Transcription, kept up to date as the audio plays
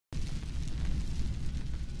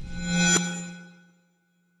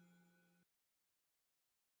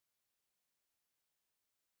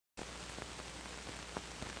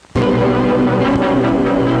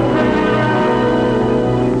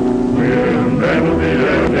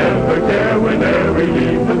we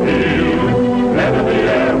leave the field. Head in the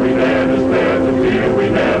air, we never spare the field, we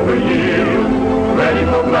never yield. Ready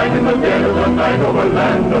for flight in the dead of the night, over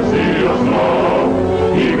land or sea or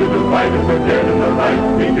snow. Eager to fight if we're dead in the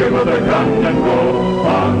light, we give her the gun and go.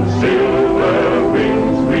 On silver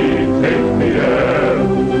wings we take the air.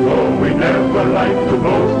 Oh, we never like to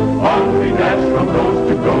boast, on we dash from coast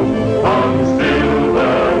to coast. On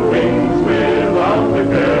silver wings without a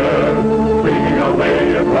care, winging our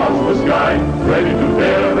way across the sky, ready to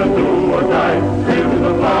dare and do or die. Till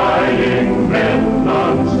the flying men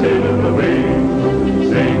on silver wings,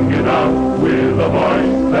 sing it out with a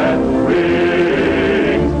voice that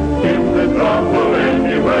rings. If there's trouble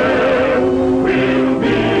anywhere, we'll be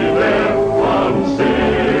there on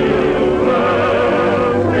silver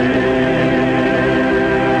wings.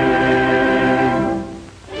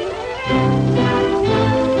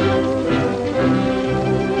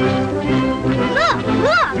 Look!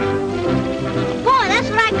 Boy, that's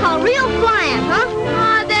what I call real flying, huh?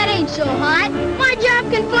 Aw, that ain't so hot. My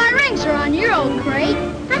job can fly rings around your old crate.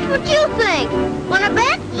 That's what you think. Wanna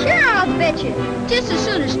bet? Sure, I'll bet you. Just as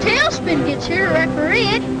soon as Tailspin gets here to referee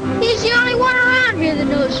it, he's the only one around here that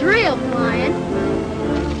knows real flying.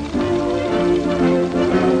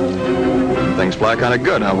 Things fly kind of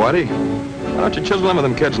good, huh, Whitey? Why don't you chisel in with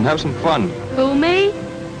them kids and have some fun? Who, me?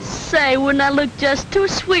 Say, wouldn't I look just too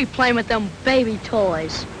sweet playing with them baby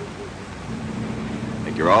toys?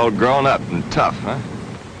 Think you're all grown up and tough, huh?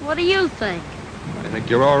 What do you think? I think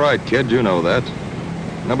you're all right, kid. You know that.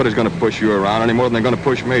 Nobody's gonna push you around any more than they're gonna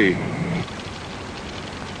push me.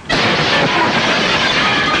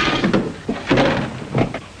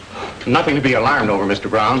 Nothing to be alarmed over, Mr.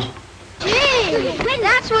 Brown. Gee,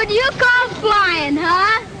 that's what you call flying,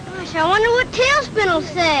 huh? Gosh, I wonder what Tailspin will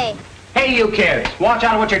say. Hey, you kids, watch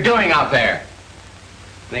out what you're doing out there.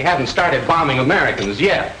 They haven't started bombing Americans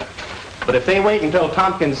yet. But if they wait until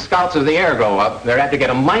Tompkins' Scouts of the Air go up, they're apt to get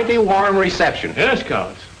a mighty warm reception. Air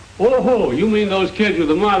Scouts? Oh, you mean those kids with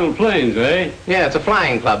the model planes, eh? Yeah, it's a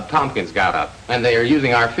flying club Tompkins got up, and they are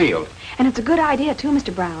using our field. And it's a good idea, too,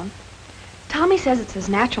 Mr. Brown. Tommy says it's as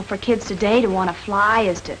natural for kids today to want to fly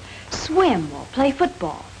as to swim or play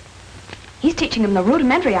football. He's teaching them the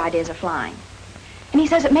rudimentary ideas of flying. And he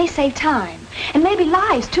says it may save time, and maybe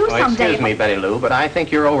lives, too, someday. Excuse me, Betty Lou, but I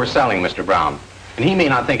think you're overselling Mr. Brown. And he may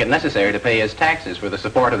not think it necessary to pay his taxes for the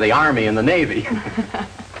support of the Army and the Navy.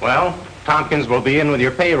 Well, Tompkins will be in with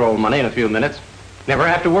your payroll money in a few minutes. Never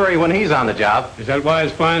have to worry when he's on the job. Is that why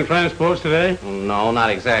he's flying transports today? No, not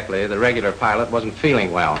exactly. The regular pilot wasn't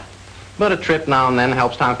feeling well. But a trip now and then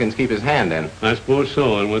helps Tompkins keep his hand in. I suppose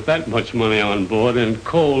so, and with that much money on board and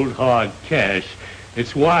cold, hard cash,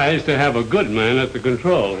 it's wise to have a good man at the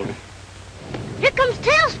controls. Here comes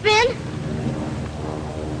Tailspin.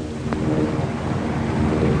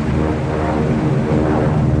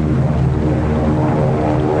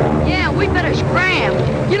 Yeah, we better scram.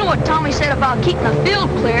 You know what Tommy said about keeping the field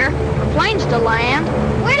clear for planes to land.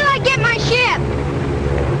 Where do I get my ship?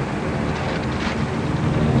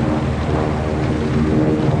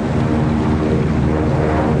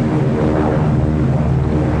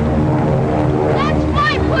 That's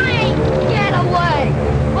my plane! Get away!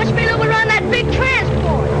 Watch me look around that big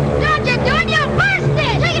transport. Don't you do it, you'll burst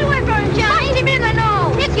it! Take it away from him, John. Punch him in the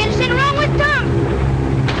nose. It's getting sitting wrong with Tom.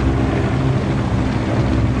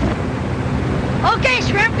 Okay,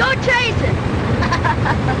 Shrimp, go chase it.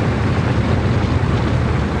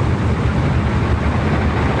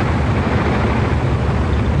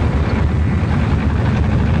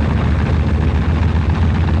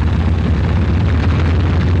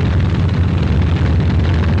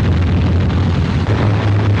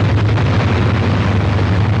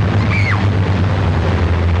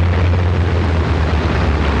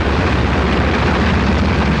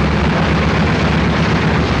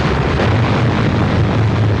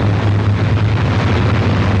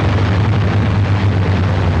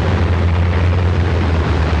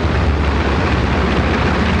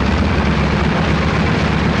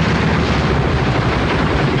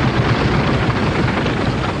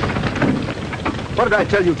 What did I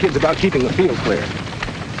tell you kids about keeping the field clear?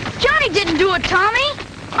 Johnny didn't do it, Tommy.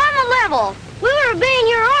 On the level. We were obeying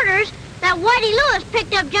your orders. That Whitey Lewis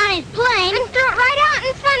picked up Johnny's plane and threw it right out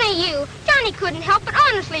in front of you. Johnny couldn't help it,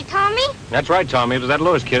 honestly, Tommy. That's right, Tommy. It was that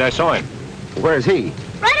Lewis kid. I saw him. Where is he?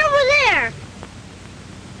 Right over there.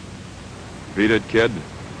 Beat it, kid.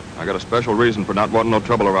 I got a special reason for not wanting no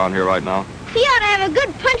trouble around here right now. He ought to have a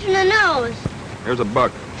good punch in the nose. Here's a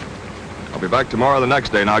buck. I'll be back tomorrow or the next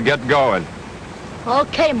day. Now get going.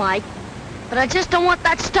 Okay, Mike. But I just don't want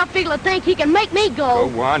that stuffed eagle to think he can make me go.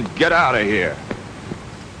 Go on, get out of here.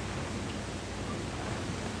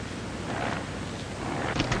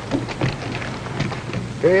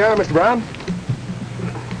 Here you are, Mr. Brown.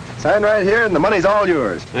 Sign right here, and the money's all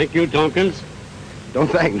yours. Thank you, Tompkins.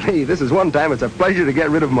 Don't thank me. This is one time it's a pleasure to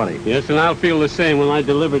get rid of money. Yes, and I'll feel the same when I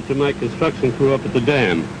deliver it to my construction crew up at the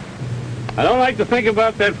dam. I don't like to think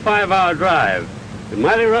about that 5-hour drive. It's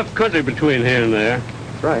mighty rough country between here and there.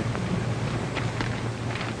 That's right.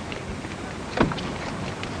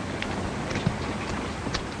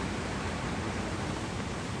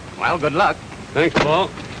 Well, good luck. Thanks,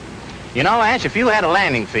 Paul. You know, Ash, if you had a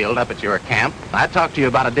landing field up at your camp, I'd talk to you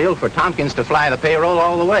about a deal for Tompkins to fly the payroll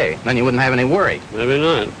all the way. Then you wouldn't have any worry. Maybe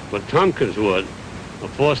not, but Tompkins would. A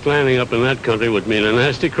forced landing up in that country would mean a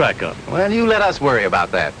nasty crack-up. Well, you let us worry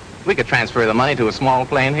about that. We could transfer the money to a small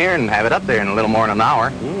plane here and have it up there in a little more than an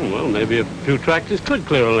hour. Well, maybe a few tractors could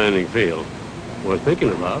clear a landing field. Worth thinking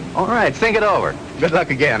about. All right, think it over. Good luck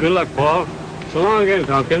again. Good luck, Paul. So long again,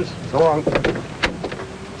 Tompkins. So long.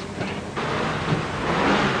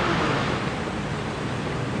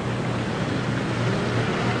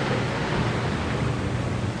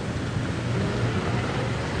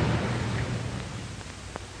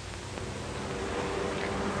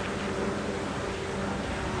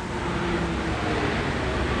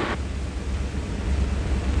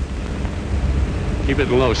 Keep it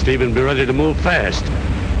low, Steve, and be ready to move fast.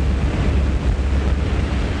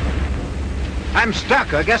 I'm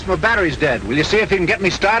stuck. I guess my battery's dead. Will you see if you can get me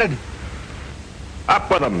started? Up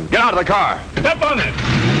with them. Get out of the car. Step on it.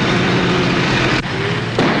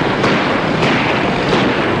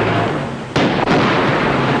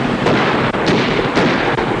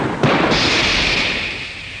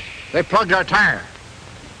 They plugged our tire.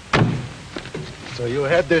 So you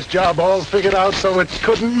had this job all figured out so it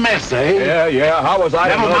couldn't mess, eh? Yeah. How was I?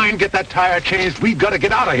 Never mind, get that tire changed. We've got to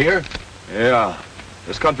get out of here. Yeah.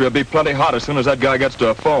 This country will be plenty hot as soon as that guy gets to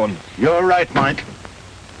a phone. You're right, Mike.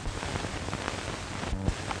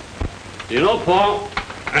 You know, Paul,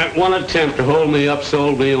 that one attempt to hold me up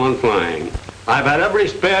sold me on flying. I've had every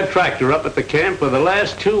spare tractor up at the camp for the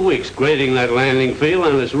last 2 weeks grading that landing field,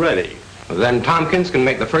 and it's ready. Then Tompkins can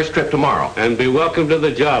make the first trip tomorrow. And be welcome to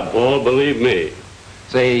the job, Paul, believe me.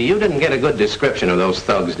 Say, you didn't get a good description of those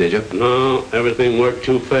thugs, did you? No, everything worked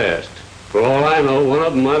too fast. For all I know, one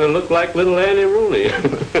of them might have looked like little Annie Rooney.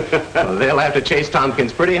 Well, they'll have to chase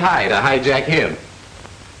Tompkins pretty high to hijack him.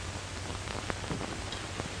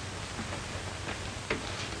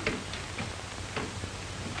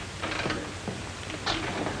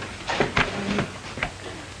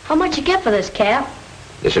 How much you get for this, Cap?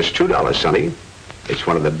 This is $2, Sonny. It's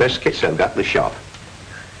one of the best kits I've got in the shop.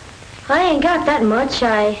 I ain't got that much.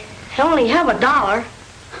 I only have $1.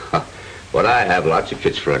 But I have lots of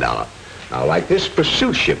kits for $1. Now, like this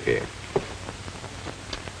pursuit ship here.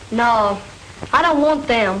 No, I don't want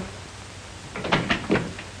them.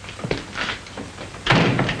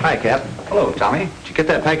 Hi, Cap. Hello, Tommy. Did you get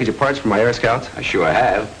that package of parts from my Air Scouts? I sure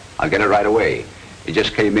have. I'll get it right away. It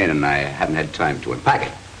just came in and I haven't had time to unpack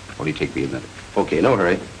it. Only take me a minute. Okay, no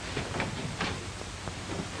hurry.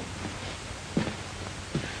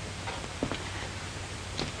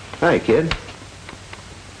 Hi, kid.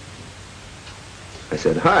 I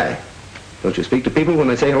said hi. Don't you speak to people when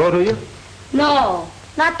they say hello to you? No,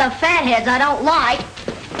 not the fatheads I don't like.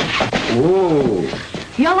 Whoa.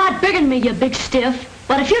 You're a lot bigger than me, you big stiff.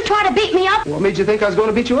 But if you try to beat me up... What made you think I was going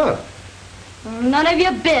to beat you up? None of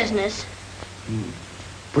your business.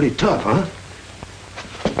 Pretty tough, huh?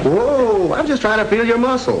 Whoa, I'm just trying to feel your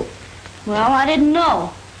muscle. Well, I didn't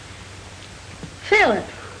know. Feel it.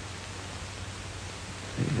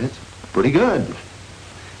 That's pretty good.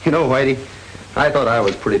 You know, Whitey, I thought I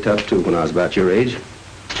was pretty tough, too, when I was about your age.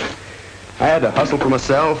 I had to hustle for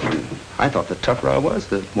myself, and I thought the tougher I was,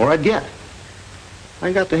 the more I'd get.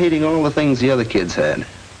 I got to hating all the things the other kids had,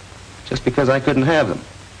 just because I couldn't have them.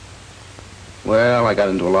 Well, I got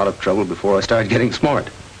into a lot of trouble before I started getting smart.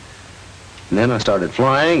 And then I started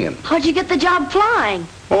flying, and... How'd you get the job flying?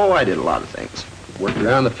 Oh, I did a lot of things. Worked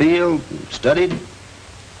around the field, studied.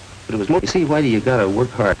 But it was more... You see, Whitey, you gotta work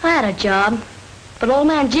hard. I had a job, but old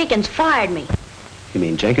man Jenkins fired me. You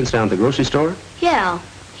mean Jenkins down at the grocery store? Yeah,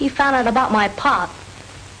 he found out about my pop.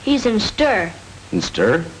 He's in Stir. In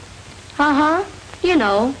Stir? Uh-huh. You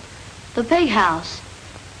know, the big house.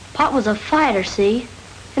 Pop was a fighter, see?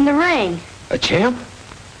 In the ring. A champ?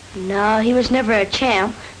 No, he was never a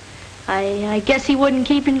champ. I guess he wouldn't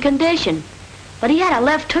keep in condition. But he had a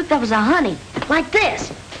left hook that was a honey. Like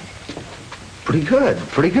this. Pretty good,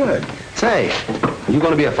 pretty good. Say, are you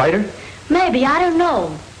gonna be a fighter? Maybe, I don't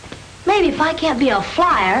know. Maybe if I can't be a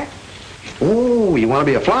flyer. Oh, you wanna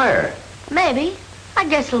be a flyer? Maybe. I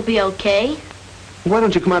guess it'll be okay. Why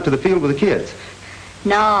don't you come out to the field with the kids?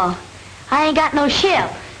 No, I ain't got no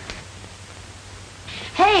ship.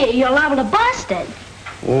 Hey, you're liable to bust it.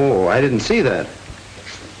 Oh, I didn't see that.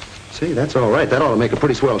 See, that's all right. That ought to make a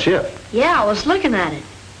pretty swell ship. Yeah, I was looking at it.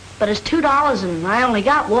 But it's $2 and I only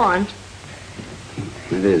got one.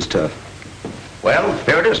 It is tough. Well,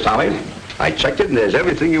 here it is, Tommy. I checked it, and there's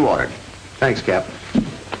everything you ordered. Thanks, Cap.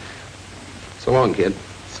 So long, kid.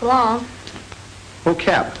 So long. Oh,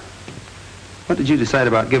 Cap. What did you decide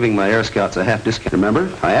about giving my Air Scouts a half discount?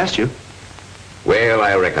 Remember? I asked you. Well,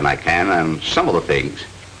 I reckon I can on some of the things.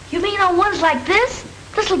 You mean on ones like this?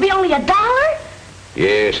 This'll be only $1?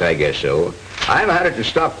 Yes, I guess so. I've had it in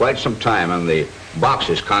stock quite some time, and the box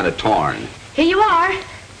is kind of torn. Here you are.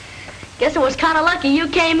 Guess it was kind of lucky you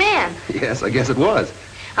came in. Yes, I guess it was.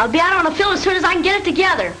 I'll be out on the field as soon as I can get it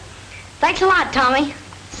together. Thanks a lot, Tommy.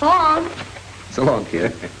 So long. So long,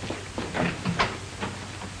 kid.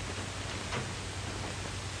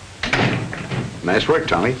 Nice work,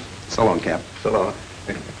 Tommy. So long, Cap. So long.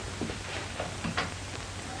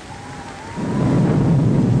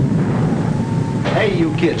 Hey,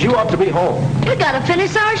 you kids, you ought to be home. We gotta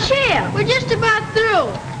finish our shift. We're just about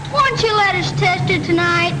through. Why don't you let us test it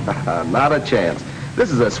tonight? Not a chance.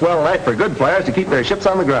 This is a swell night for good flyers to keep their ships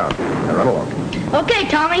on the ground. Now run along. Okay,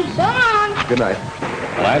 Tommy. So long. Good night.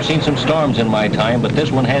 Well, I've seen some storms in my time, but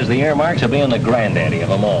this one has the earmarks of being the granddaddy of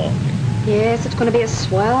them all. Yes, it's going to be a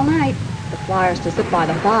swell night. The flyers to sit by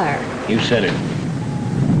the fire. You said it.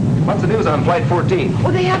 What's the news on Flight 14?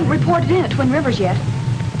 Oh, they haven't reported in at Twin Rivers yet.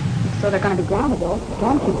 So they're going to be grounded, though.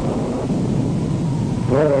 Don't you?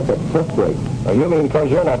 Well, that's a cliff break. Now, you mean because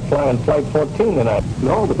you're not flying Flight 14 tonight?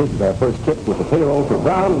 No, but this is our first trip with the payroll for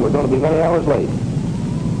Brown, and we're going to be many hours late.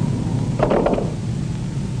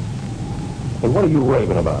 And what are you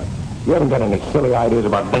raving about? You haven't got any silly ideas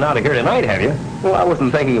about Been out of here tonight, have you? Well, I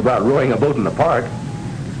wasn't thinking about rowing a boat in the park.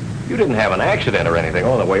 You didn't have an accident or anything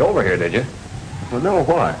on the way over here, did you? Well, no,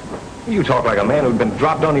 why? You talk like a man who'd been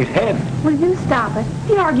dropped on his head. Will you stop it?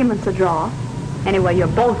 The argument's a draw. Anyway, you're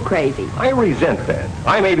both crazy. I resent that.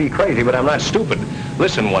 I may be crazy, but I'm not stupid.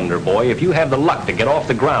 Listen, Wonder Boy, if you have the luck to get off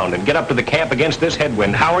the ground and get up to the camp against this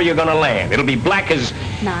headwind, how are you going to land? It'll be black as...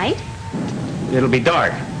 Night? It'll be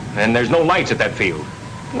dark, and there's no lights at that field.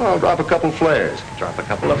 Well, drop a couple flares. Drop a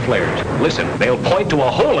couple of flares. Listen, they'll point to a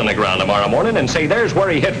hole in the ground tomorrow morning and say, there's where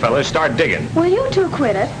he hit, fellas. Start digging. Well, you two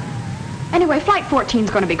quit it. Anyway, Flight 14's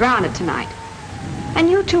going to be grounded tonight. And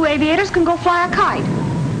you two aviators can go fly a kite.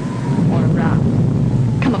 Or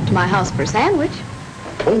come up to my house for a sandwich.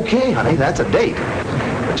 Okay, honey, that's a date.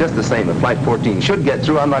 But just the same, if Flight 14 should get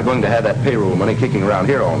through, I'm not going to have that payroll money kicking around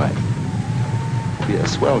here all night. It'll be a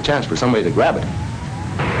swell chance for somebody to grab it.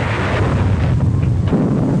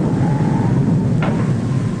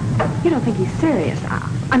 You don't think he's serious?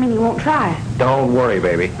 I mean, he won't try it. Don't worry,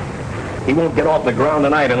 baby. He won't get off the ground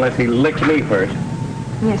tonight unless he licks me first.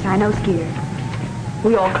 Yes, I know, Skeeter.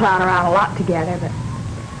 We all clown around a lot together, but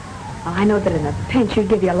I know that in a pinch you'd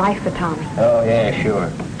give your life for Tommy. Oh, yeah,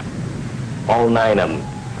 sure. All 9 of them.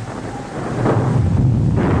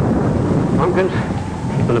 Tompkins,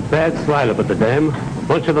 it's been a bad slide up at the dam. A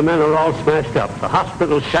bunch of the men are all smashed up. The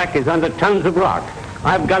hospital shack is under tons of rock.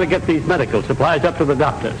 I've got to get these medical supplies up to the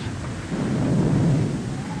doctors.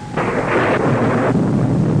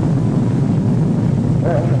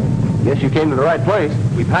 Guess you came to the right place.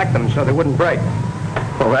 We packed them so they wouldn't break.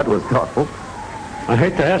 Well, that was thoughtful. I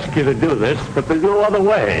hate to ask you to do this, but there's no other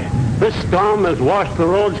way. This storm has washed the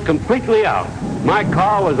roads completely out. My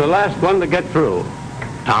car was the last one to get through.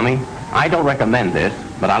 Tommy, I don't recommend this,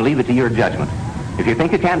 but I'll leave it to your judgment. If you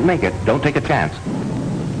think you can't make it, don't take a chance.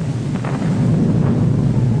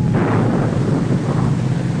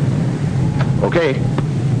 Okay.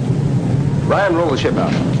 Ryan, roll the ship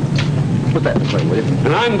out. Put that in the plane, will you?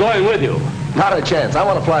 And I'm going with you. Not a chance. I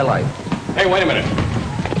want to fly light. Hey, wait a minute.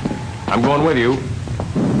 I'm going with you.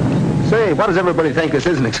 Say, what does everybody think? This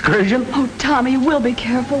is an excursion? Oh, Tommy, you will be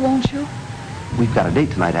careful, won't you? We've got a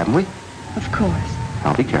date tonight, haven't we? Of course.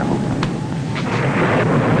 I'll be careful.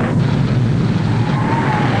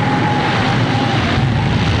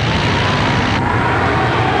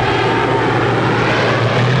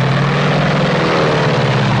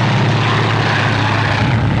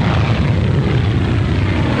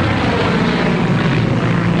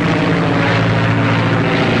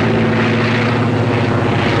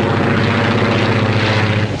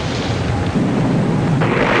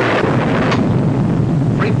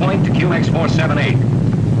 478.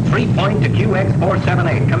 3-point to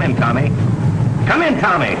QX478. Come in, Tommy. Come in,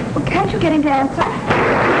 Tommy. Well, can't you get him to answer?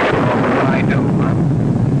 Oh, I do.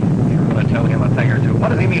 You're going to tell him a thing or two. What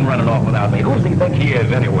does he mean running off without me? Who does he think he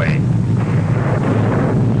is, anyway?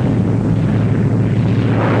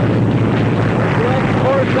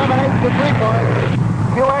 QX478 to 3-point.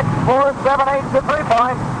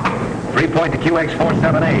 point to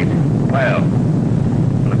QX478. Well,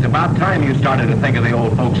 it's about time you started to think of the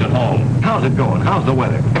old folks at home. How's it going? How's the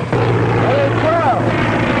weather? Hey, Charles.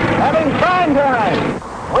 Having fine time.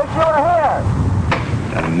 Wish you were here.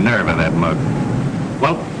 The nerve of that mug.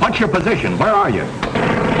 Well, what's your position? Where are you?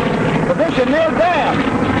 Position near dam.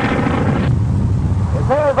 As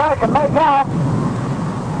near as I can make out.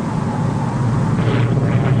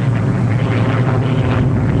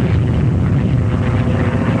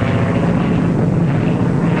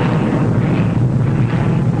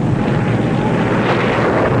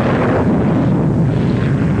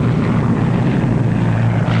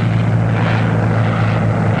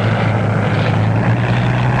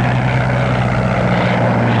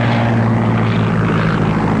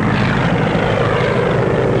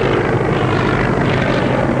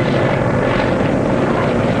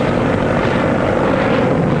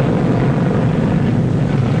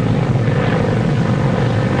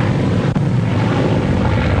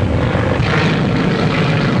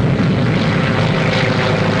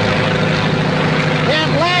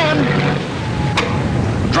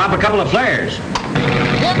 Drop a couple of flares.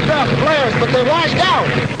 Did drop flares, but they washed out.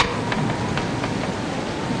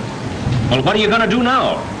 Well, what are you going to do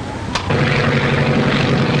now?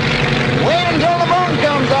 Wait until the moon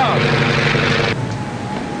comes out.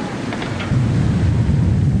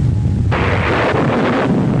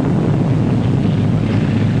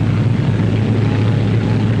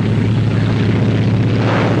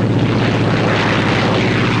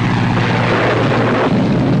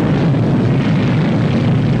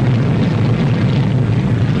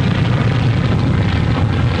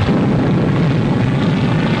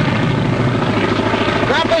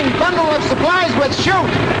 Supplies with shoot.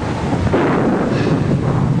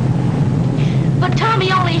 But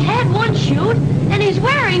Tommy only had one chute, and he's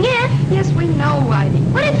wearing it. Yes, we know, Whitey.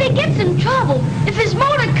 What if he gets in trouble? If his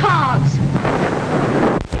motor clogs?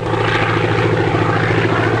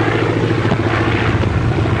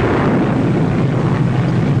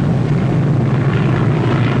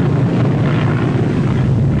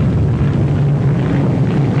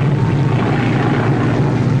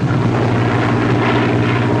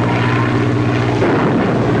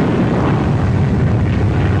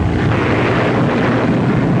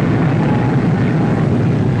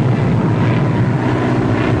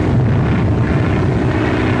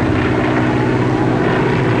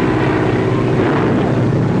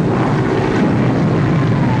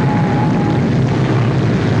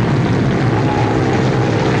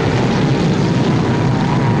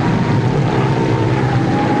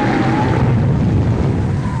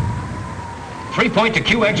 Point to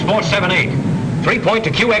QX478. 3 point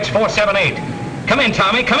to QX478. Come in,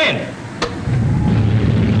 Tommy, come in.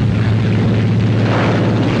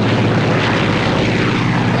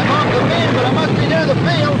 I'm off the beam, but I must be near the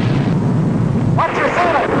field. What's your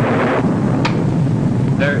ceiling?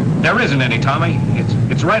 There isn't any, Tommy.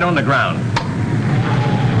 It's right on the ground.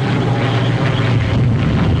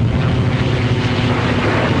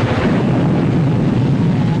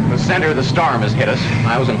 The center of the storm has hit us.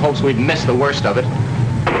 I was in hopes we'd miss the worst of it.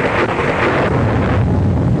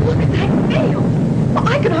 Look at that field. Well,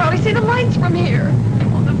 I can hardly see the lights from here.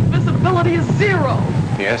 Well, the visibility is zero.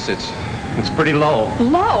 Yes, it's pretty low.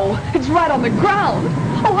 Low? It's right on the ground.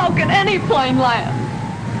 Oh, how can any plane land?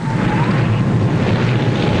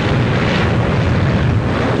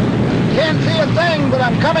 Can't see a thing, but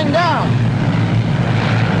I'm coming down.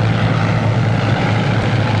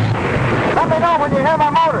 Let me know when you hear my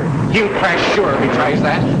motor. He'll crash sure if he tries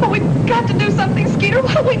that. Oh, we've got to do something, Skeeter.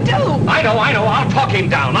 What do we do? I know. I'll talk him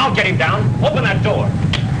down. I'll get him down. Open that door.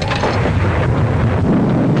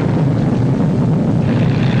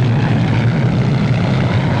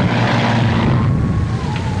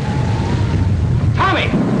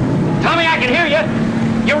 Tommy, I can hear you.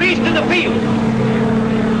 You're east of the field.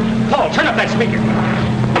 Paul, turn up that speaker.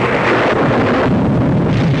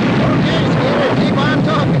 Okay, Skeeter, keep on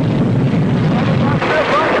talking.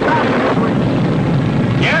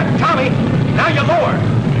 Yeah, Tommy, now you lower.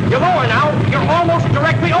 You lower now. You're almost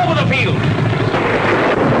directly over the field.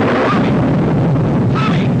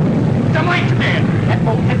 Tommy, the lights man. That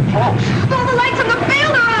boat hit close. All the lights on the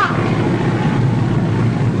field are out.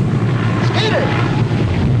 Skeeter,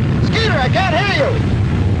 I can't hear you.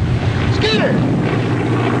 Skeeter.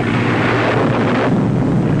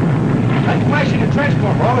 That's flashing the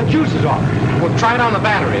transformer. All the juice is off. We'll try it on the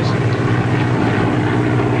batteries.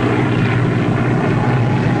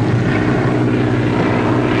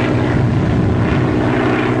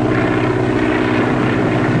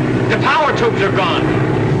 The power tubes are gone.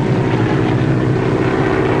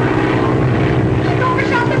 He's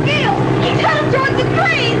overshot the field. He's headed towards the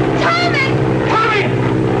trees. Tommy!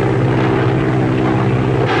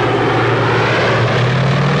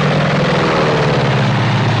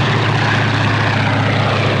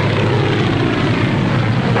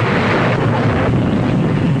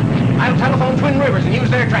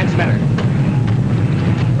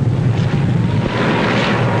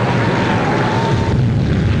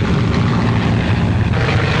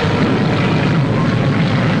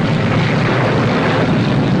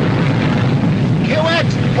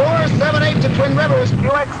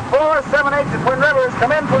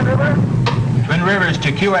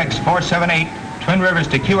 to QX478. Twin Rivers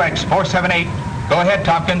to QX478. Go ahead,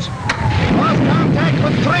 Tompkins. Lost contact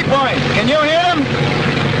with 3 Point. Can you hear him?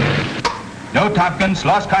 No, Tompkins.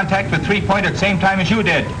 Lost contact with 3 Point at the same time as you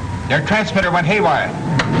did. Their transmitter went haywire.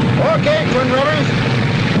 Okay, Twin Rivers.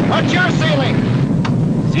 What's your ceiling?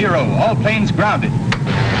 0. All planes grounded.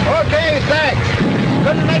 Okay, thanks.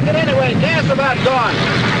 Couldn't make it anyway. Gas about gone.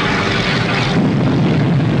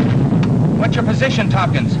 What's your position,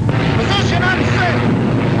 Tompkins? Position uncertain.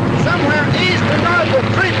 Somewhere east or north of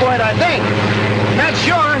 3 Point, I think. Not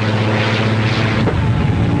sure.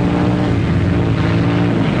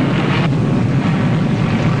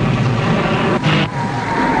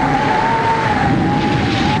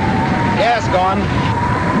 Gas gone.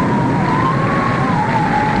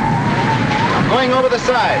 I'm going over the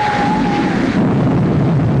side.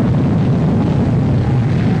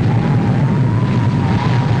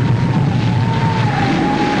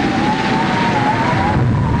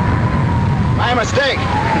 My mistake.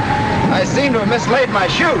 I seem to have mislaid my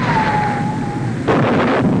chute.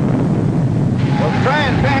 We'll try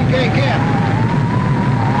and pancake in.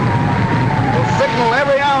 We'll signal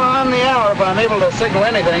every hour on the hour if I'm able to signal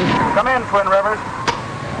anything. Come in, Twin Rivers.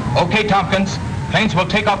 Okay, Tompkins. Planes will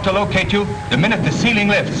take off to locate you the minute the ceiling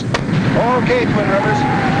lifts. Okay, Twin Rivers.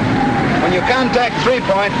 When you contact 3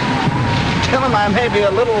 Point, tell them I may be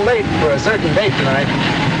a little late for a certain date tonight.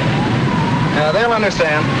 They'll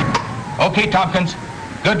understand. Okay, Tompkins.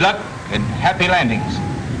 Good luck and happy landings.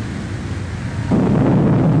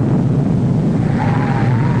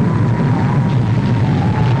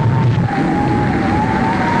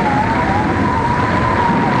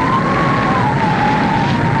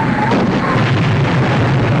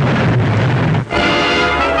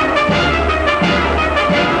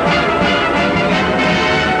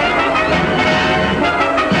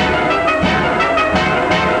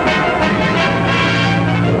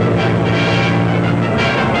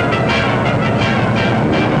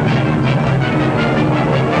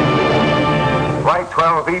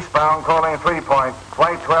 Eastbound calling 3 Point.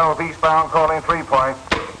 Flight 12 eastbound calling 3 Point.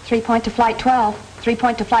 3 Point to Flight 12. 3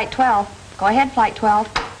 Point to Flight 12. Go ahead, Flight 12.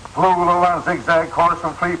 Flew low on zigzag course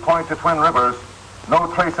from 3 Point to Twin Rivers. No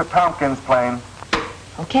trace of Tompkins' plane.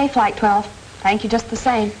 Okay, Flight 12. Thank you just the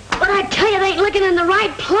same. But I tell you, they ain't looking in the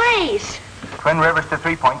right place. Twin Rivers to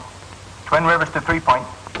 3 Point. Twin Rivers to 3 Point.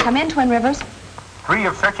 Come in, Twin Rivers. 3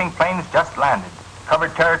 of searching planes just landed.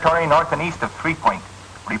 Covered territory north and east of 3 Point.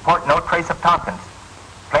 Report no trace of Tompkins.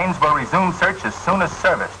 Planes will resume search as soon as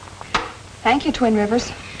serviced. Thank you, Twin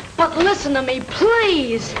Rivers. But listen to me,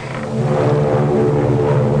 please.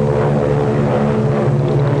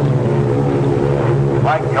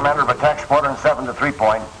 Flight Commander of Attack Squadron 7 to 3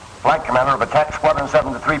 Point. Flight Commander of Attack Squadron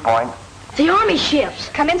 7 to 3 Point. The Army ships.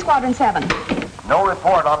 Come in, Squadron 7. No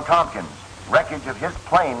report on Tompkins. Wreckage of his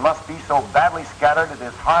plane must be so badly scattered it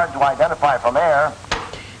is hard to identify from air.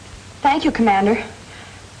 Thank you, Commander.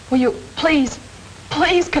 Will you please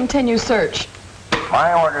continue search?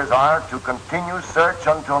 My orders are to continue search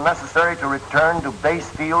until necessary to return to base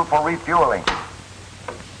field for refueling.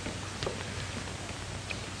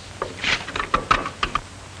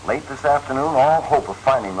 Late this afternoon, all hope of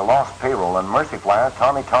finding the lost payroll and Mercy Flyer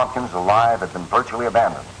Tommy Tompkins alive had been virtually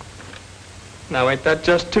abandoned. Now, ain't that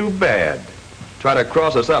just too bad? Try to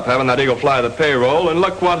cross us up having that eagle fly the payroll, and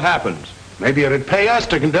look what happens. Maybe it'd pay us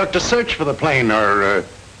to conduct a search for the plane or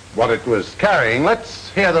what it was carrying. Let's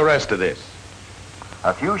hear the rest of this.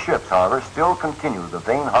 A few ships, however, still continue the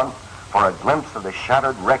vain hunt for a glimpse of the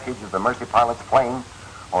shattered wreckage of the Mercy pilot's plane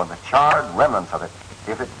or the charred remnants of it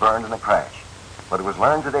if it burned in a crash. But it was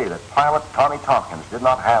learned today that pilot Tommy Tompkins did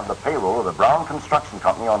not have the payroll of the Brown Construction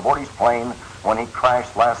Company on board his plane when he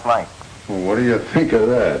crashed last night. Well, what do you think of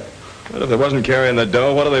that? Well, if they wasn't carrying the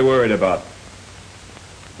dough, what are they worried about?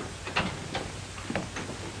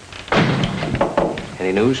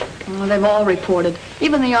 Any news? Oh, they've all reported.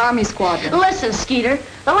 Even the Army squadron. Listen, Skeeter,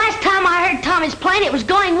 the last time I heard Tommy's plane, it was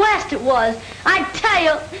going west, it was. I tell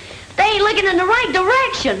you, they ain't looking in the right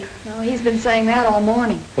direction. No, he's been saying that all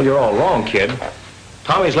morning. Well, you're all wrong, kid.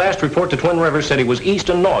 Tommy's last report to Twin Rivers said he was east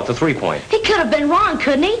and north of 3 Point. He could have been wrong,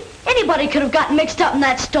 couldn't he? Anybody could have gotten mixed up in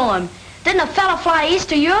that storm. Didn't a fella fly east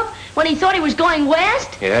to Europe when he thought he was going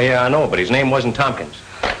west? Yeah, I know, but his name wasn't Tompkins.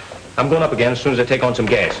 I'm going up again as soon as I take on some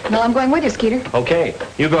gas. No, I'm going with you, Skeeter. Okay.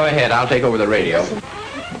 You go ahead. I'll take over the radio.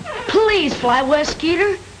 Please fly west,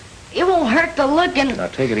 Skeeter. It won't hurt to look and... Now,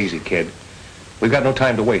 take it easy, kid. We've got no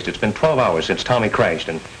time to waste. It's been 12 hours since Tommy crashed,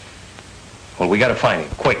 and... well, we got to find him,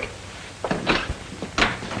 quick.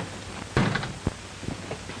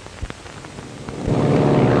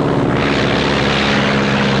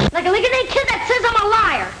 Like a that kid that says I'm a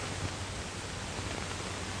liar.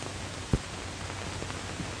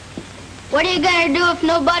 What are you gonna do if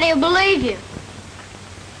nobody will believe you?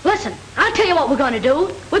 Listen, I'll tell you what we're gonna do.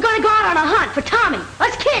 We're gonna go out on a hunt for Tommy.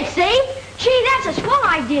 Us kids, see? Gee, that's a swell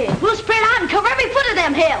idea. We'll spread out and cover every foot of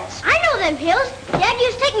them hills. I know them hills. Dad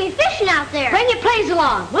used to take me fishing out there. Bring your planes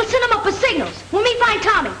along. We'll send them up with signals when we find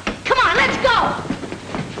Tommy. Come on, let's go.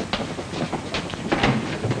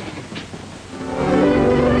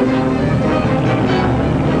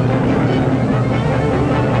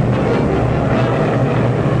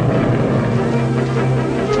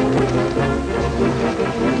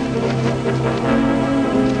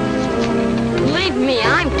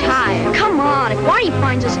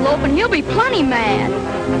 Finds us loping, he'll be plenty mad.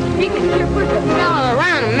 He can sure push a fella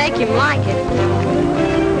around and make him like it.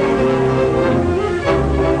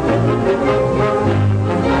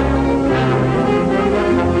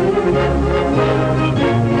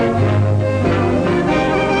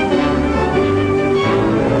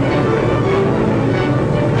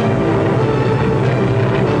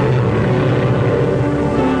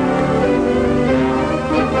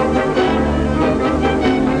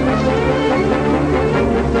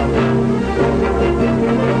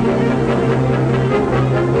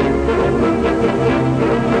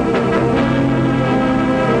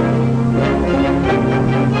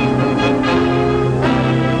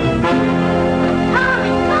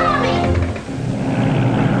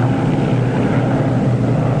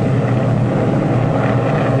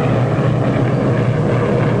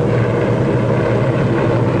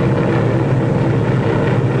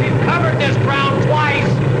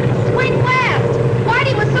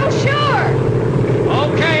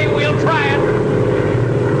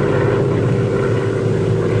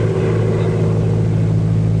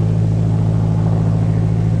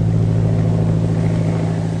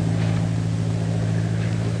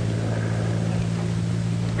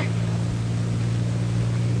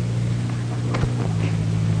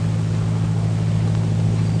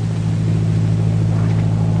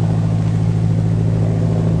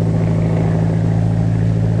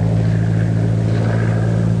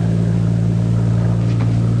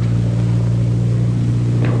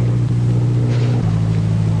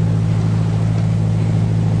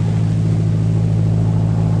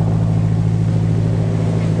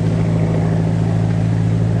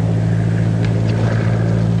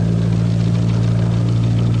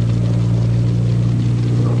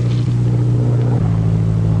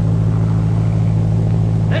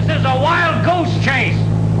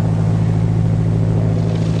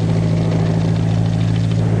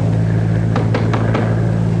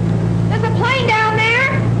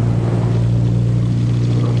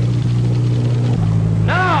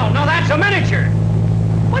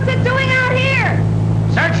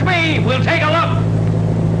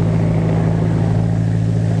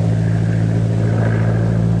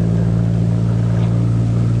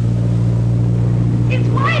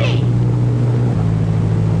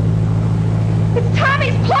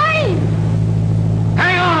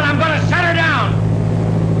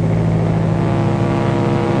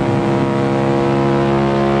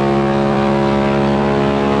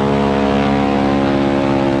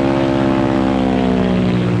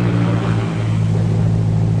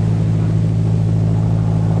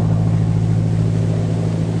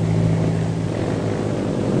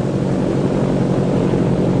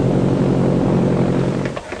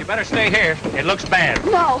 Better stay here. It looks bad.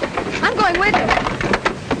 No, I'm going with you.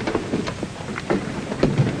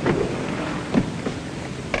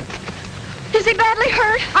 Is he badly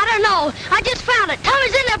hurt? I don't know. I just found it.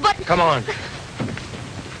 Tommy's in there, but... Come on.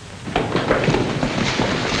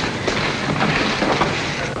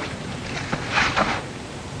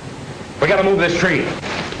 We gotta move this tree.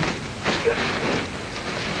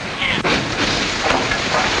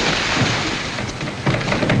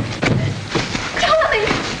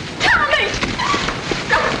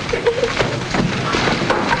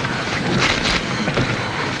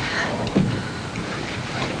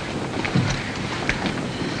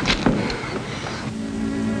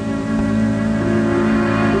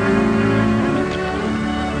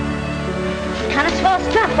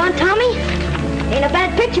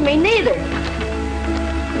 Me neither.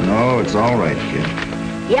 No, it's all right, kid.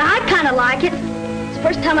 Yeah, I kind of like it. It's the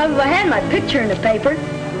first time I've ever had my picture in the paper.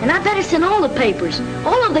 And I bet it's in all the papers.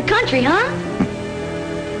 All over the country, huh?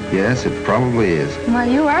 Yes, it probably is. Well,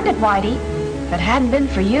 you earned it, Whitey. If it hadn't been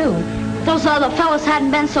for you. If those other fellas hadn't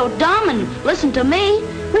been so dumb and listened to me,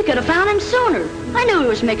 we could have found him sooner. I knew he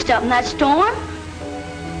was mixed up in that storm.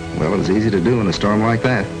 Well, it's easy to do in a storm like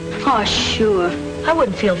that. Oh, sure. I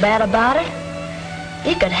wouldn't feel bad about it.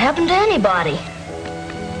 It could happen to anybody.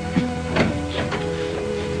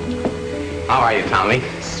 How are you, Tommy?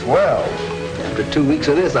 Swell. After 2 weeks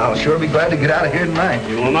of this, I'll sure be glad to get out of here tonight.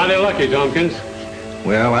 You were mighty lucky, Tompkins.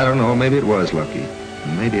 Well, I don't know. Maybe it was lucky.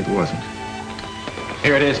 Maybe it wasn't.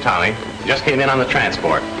 Here it is, Tommy. Just came in on the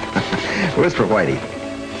transport. Where's for Whitey?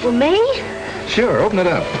 For me? Sure, open it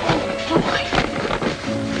up.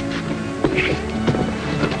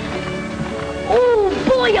 Oh,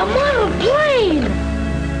 boy, a model plane!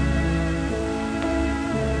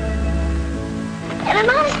 And an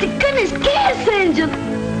honest-to-goodness gas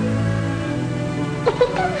engine!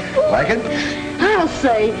 Like it? I'll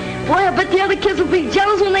say. Boy, I bet the other kids will be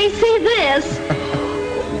jealous when they see this.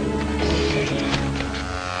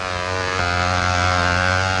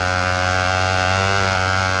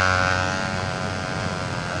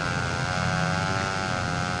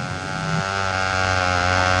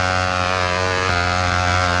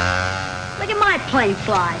 Look at my plane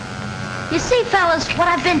fly. You see, fellas, what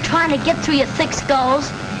I've been trying to get through your thick skulls?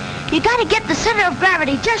 You gotta get the center of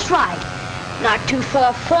gravity just right. Not too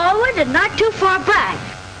far forward and not too far back.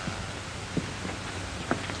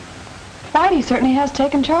 Whitey certainly has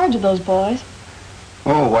taken charge of those boys.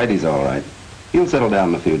 Oh, Whitey's all right. He'll settle down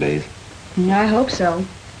in a few days. I hope so,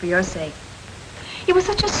 for your sake. He was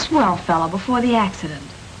such a swell fellow before the accident.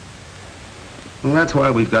 Well, that's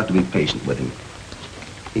why we've got to be patient with him.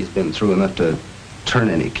 He's been through enough to turn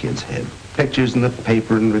any kid's head. Pictures in the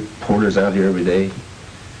paper and reporters out here every day.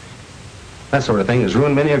 That sort of thing has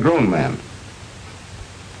ruined many a grown man.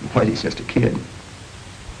 Whitey's just a kid.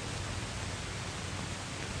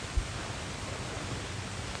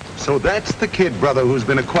 So that's the kid, brother, who's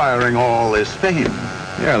been acquiring all this fame.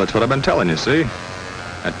 Yeah, that's what I've been telling you, see?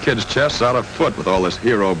 That kid's chest's out of foot with all this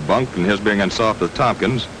hero bunk and his being in soft with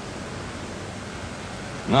Tompkins.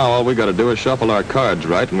 Now all we got to do is shuffle our cards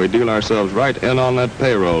right and we deal ourselves right in on that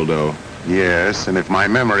payroll dough. Yes, and if my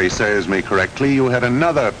memory serves me correctly, you had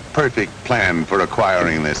another perfect plan for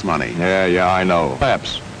acquiring this money. Yeah, I know.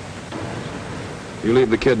 Perhaps. You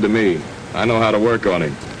leave the kid to me. I know how to work on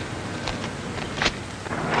him.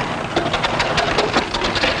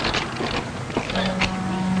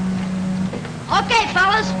 Okay,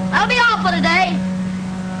 fellas, that'll be all for today.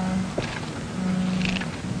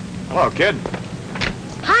 Hello, kid.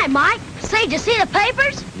 Hi, Mike. Say, did you see the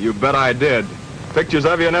papers? You bet I did. Pictures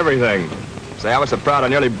of you and everything. Say, I was so proud I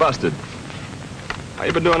nearly busted. How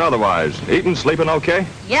you been doing otherwise? Eating, sleeping okay?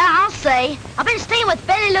 Yeah, I'll say. I've been staying with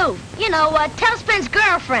Betty Lou. You know, Tailspin's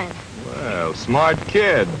girlfriend. Well, smart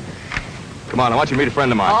kid. Come on, I want you to meet a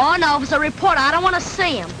friend of mine. Oh, no, if it's a reporter, I don't want to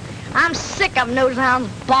see him. I'm sick of news hounds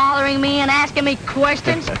bothering me and asking me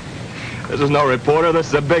questions. This is no reporter, this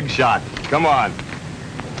is a big shot. Come on.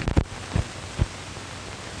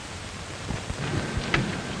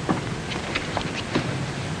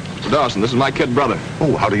 Dawson, this is my kid brother.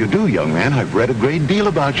 Oh, how do you do, young man? I've read a great deal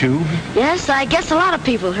about you. Yes, I guess a lot of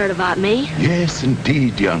people heard about me. Yes,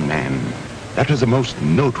 indeed, young man. That was a most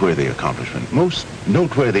noteworthy accomplishment. Most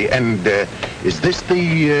noteworthy. And is this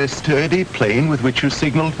the sturdy plane with which you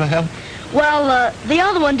signaled for help? Well, the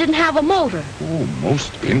other one didn't have a motor. Oh,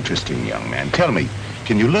 most interesting, young man. Tell me,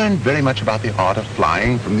 can you learn very much about the art of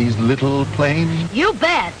flying from these little planes? You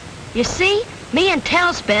bet. You see, me and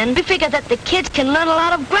Tailspin, we figure that the kids can learn a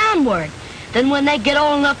lot of groundwork. Then when they get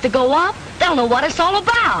old enough to go up, they'll know what it's all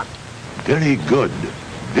about. Very good.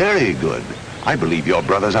 Very good. I believe your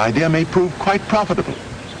brother's idea may prove quite profitable.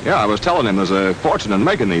 Yeah, I was telling him there's a fortune in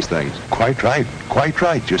making these things. Quite right. Quite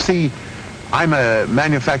right. You see, I'm a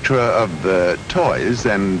manufacturer of toys,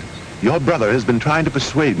 and your brother has been trying to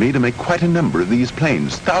persuade me to make quite a number of these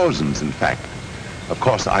planes. Thousands, in fact. Of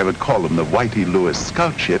course, I would call them the Whitey Lewis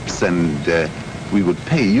scout ships, and we would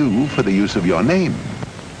pay you for the use of your name.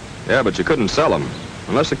 Yeah, but you couldn't sell them.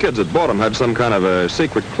 Unless the kids that bought them had some kind of a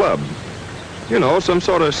secret club. You know, some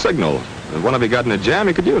sort of signal. If one of you got in a jam,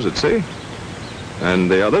 you could use it, see? And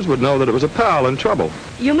the others would know that it was a pal in trouble.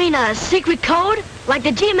 You mean a secret code? Like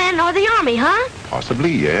the G-Men or the Army, huh?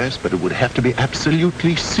 Possibly, yes, but it would have to be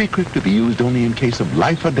absolutely secret to be used only in case of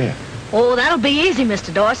life or death. Oh, that'll be easy,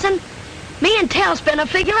 Mr. Dawson. Me and Tailspin will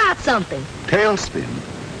figure out something. Tailspin?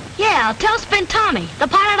 Yeah, Tailspin Tommy, the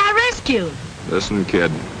pilot I rescued. Listen,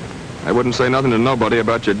 kid, I wouldn't say nothing to nobody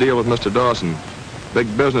about your deal with Mr. Dawson. Big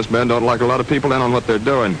businessmen don't like a lot of people in on what they're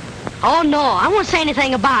doing. Oh, no, I won't say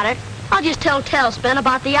anything about it. I'll just tell Tailspin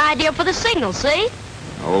about the idea for the signal, see?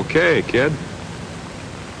 Okay, kid.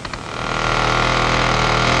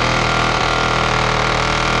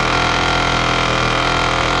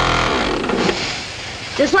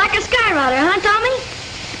 Just like a skyrider, huh, Tommy?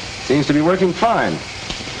 Seems to be working fine.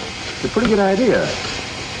 It's a pretty good idea.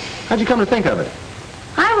 How'd you come to think of it?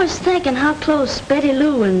 I was thinking how close Betty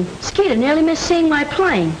Lou and Skeeter nearly missed seeing my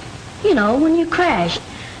plane. You know, when you crashed.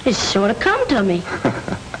 It sort of come to me.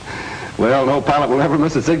 Well, no pilot will ever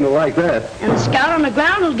miss a signal like that. And the scout on the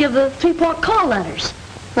ground will give the 3-point call letters.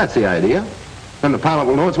 That's the idea. Then the pilot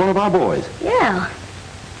will know it's one of our boys. Yeah.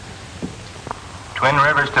 Twin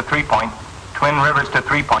Rivers to 3-point. Twin Rivers to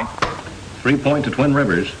 3-point. 3-point to Twin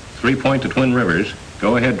Rivers. 3-point to Twin Rivers.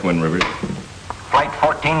 Go ahead, Twin Rivers. Flight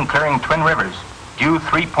 14 clearing Twin Rivers. Due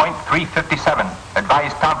 3.357.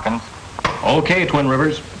 Advise Tompkins. Okay, Twin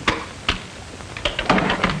Rivers.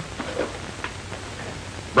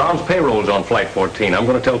 Brown's payroll's on Flight 14. I'm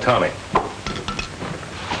going to tell Tommy.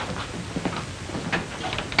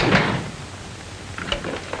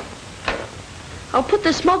 I'll put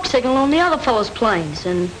the smoke signal on the other fellow's planes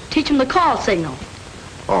and teach them the call signal.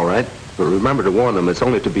 All right. But remember to warn them it's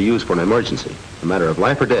only to be used for an emergency. A matter of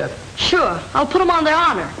life or death. Sure. I'll put them on their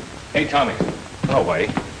honor. Hey, Tommy. Oh, Whitey.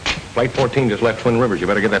 Flight 14 just left Twin Rivers. You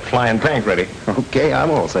better get that flying tank ready. Okay, I'm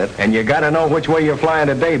all set. And you got to know which way you're flying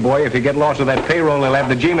today, boy. If you get lost with that payroll, they'll have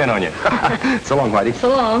the G-men on you. So long, Whitey. So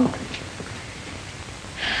long.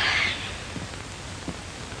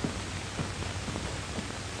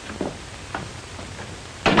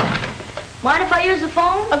 Mind if I use the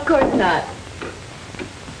phone? Of course not.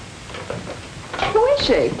 Who is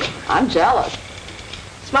she? I'm jealous.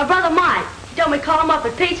 It's my brother Mike. He told me to call him up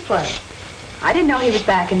at Pete's place. I didn't know he was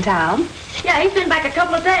back in town. Yeah, he's been back a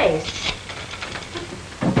couple of days.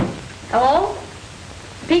 Hello?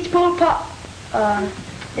 Pete's pool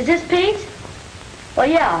is this Pete? Well,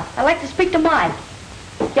 yeah, I'd like to speak to Mike.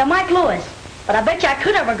 Yeah, Mike Lewis. But I bet you I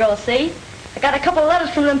could ever go, see? I got a couple of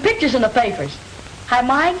letters from them pictures in the papers. Hi,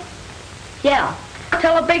 Mike? Yeah.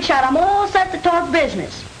 Tell the big shot I'm all set to talk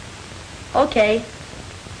business. Okay.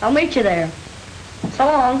 I'll meet you there. So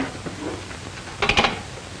long.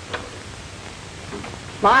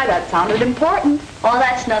 My, that sounded important. Oh,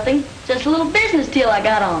 that's nothing. Just a little business deal I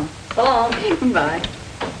got on. So long. Bye.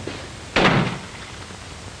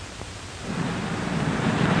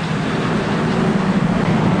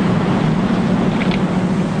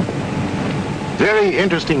 Very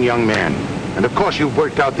interesting young man. And of course you've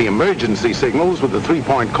worked out the emergency signals with the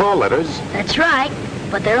 3-point call letters. That's right.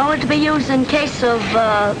 But they're only to be used in case of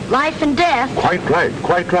life and death. Quite right,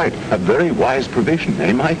 quite right. A very wise provision,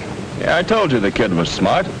 eh, Mike? Yeah, I told you the kid was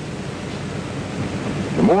smart.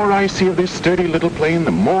 The more I see of this sturdy little plane,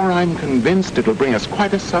 the more I'm convinced it'll bring us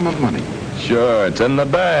quite a sum of money. Sure, it's in the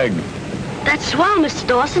bag. That's swell, Mr.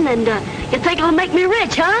 Dawson, and you think it'll make me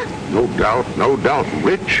rich, huh? No doubt, no doubt.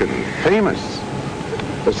 Rich and famous.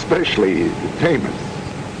 Especially famous.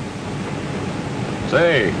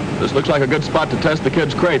 Say, this looks like a good spot to test the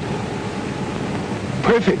kid's crate.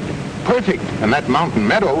 Perfect, perfect. And that mountain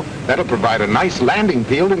meadow, that'll provide a nice landing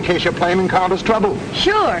field in case your plane encounters trouble.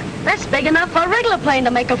 Sure. That's big enough for a regular plane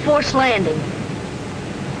to make a forced landing.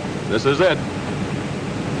 This is it.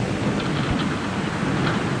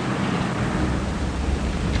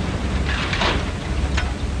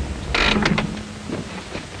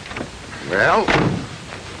 Well,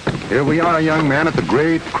 here we are, young man, at the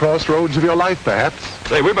great crossroads of your life, perhaps.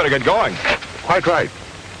 Say, we better get going. Quite right.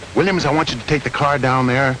 Williams, I want you to take the car down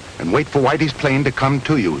there and wait for Whitey's plane to come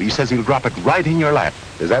to you. He says he'll drop it right in your lap.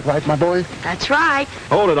 Is that right, my boy? That's right.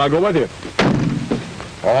 Hold it, I'll go with you.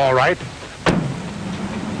 All right.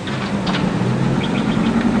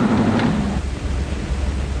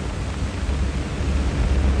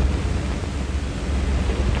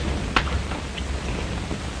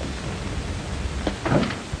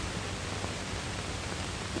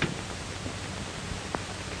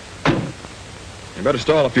 You better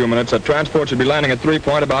stall a few minutes. That transport should be landing at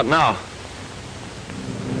 3-point about now.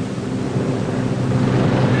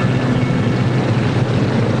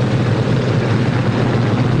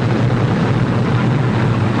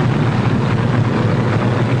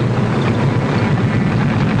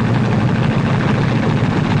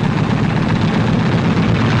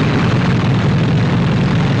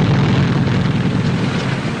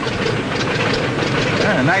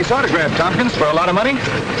 Nice autograph, Tompkins, for a lot of money.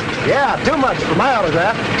 Yeah, too much for my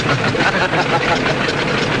autograph.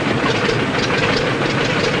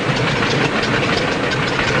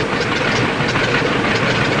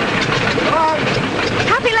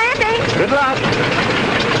 Happy landing. Good luck.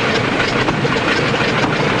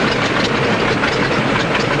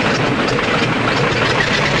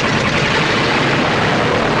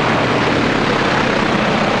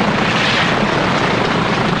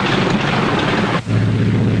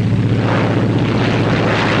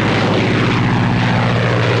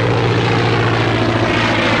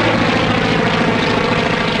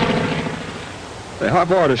 How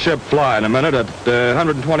far does a ship fly in a minute at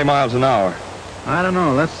 120 miles an hour? I don't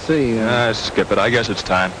know. Let's see. Skip it. I guess it's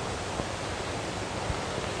time.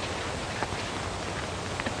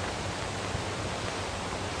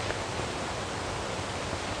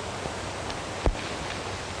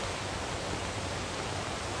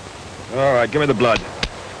 All right, give me the blood.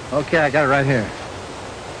 Okay, I got it right here.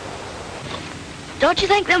 Don't you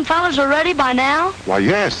think them fellas are ready by now? Why,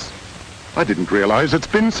 yes. I didn't realize it's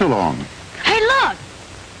been so long. Hey, look!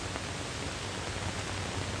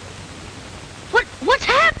 What's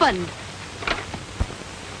happened?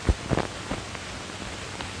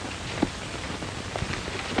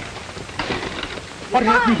 What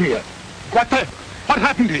happened to you? What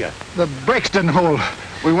happened to you? The brakes didn't hold.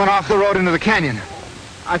 We went off the road into the canyon.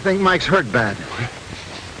 I think Mike's hurt bad.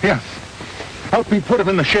 Here. Help me put him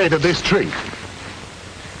in the shade of this tree.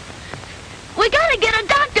 We gotta get a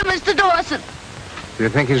doctor, Mr. Dawson. Do you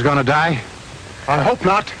think he's gonna die? I hope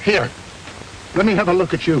not. Here. Let me have a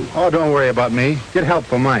look at you. Oh, don't worry about me. Get help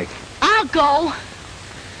for Mike. I'll go.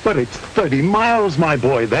 But it's 30 miles, my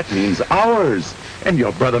boy. That means hours. And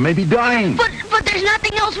your brother may be dying. But there's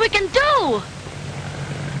nothing else we can do.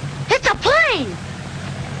 It's a plane.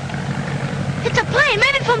 It's a plane,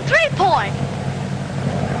 maybe from 3 Point.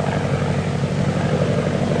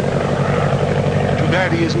 Too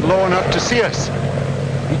bad he isn't low enough to see us.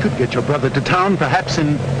 He could get your brother to town, perhaps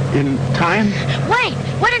in time. Wait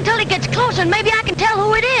until he gets closer and maybe I can tell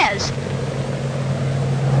who it is.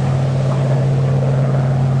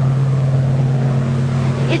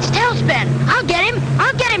 It's Tailspin. I'll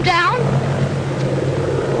get him down.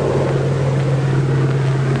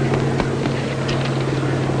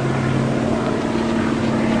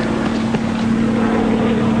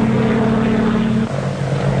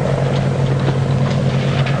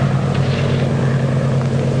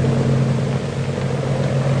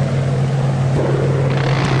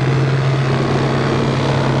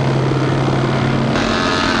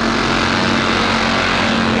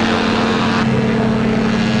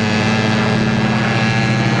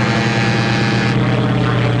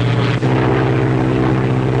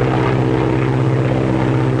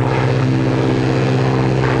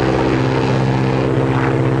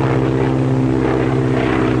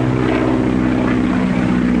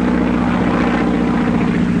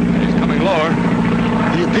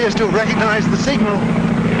 To recognize the signal.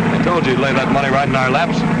 I told you you'd lay that money right in our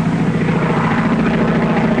laps.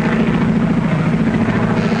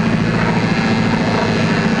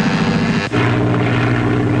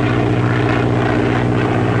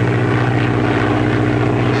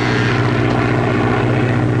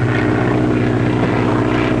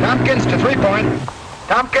 Tompkins to 3 Point.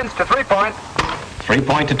 Tompkins to 3 Point. 3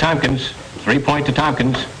 Point to Tompkins. 3 Point to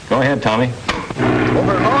Tompkins. Go ahead, Tommy.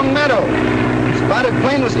 Over Long Meadow. Spotted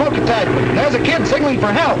plane with smoke attachment. There's a kid signaling for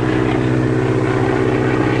help.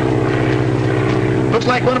 Looks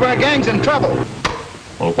like one of our gang's in trouble.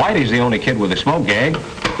 Well, Whitey's the only kid with a smoke gag.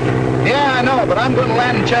 Yeah, I know, but I'm going to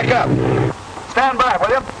land and check up. Stand by, will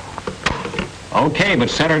you? Okay, but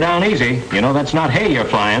set her down easy. You know that's not hay you're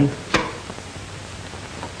flying.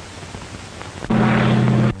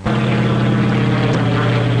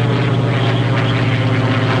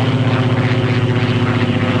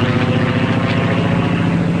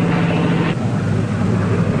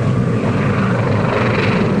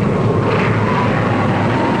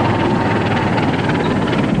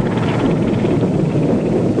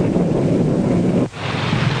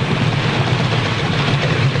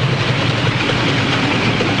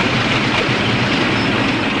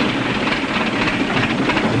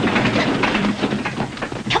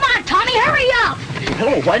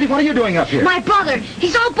 Whitey, what are you doing up here? My brother,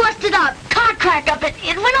 he's all busted up. Car crack up.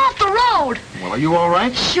 It went off the road. Well, are you all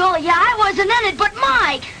right? Sure, yeah, I wasn't in it, but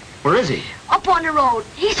Mike. Where is he? Up on the road.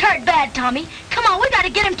 He's hurt bad, Tommy. Come on, we gotta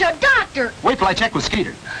get him to a doctor. Wait till I check with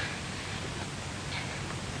Skeeter.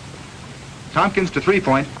 Tompkins to 3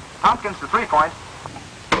 Point. Tompkins to 3 Point.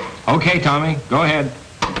 Okay, Tommy, go ahead.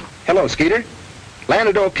 Hello, Skeeter.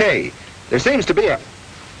 Landed okay. There seems to be a...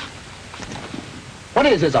 What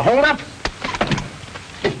is this, a holdup?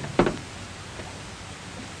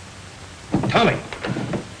 Tommy!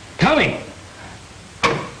 Tommy!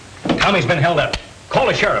 Tommy's been held up. Call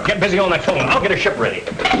the sheriff. Get busy on that phone. I'll get a ship ready.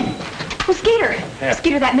 Well, Skeeter. Yeah.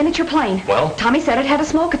 Skeeter, that miniature plane. Well? Tommy said it had a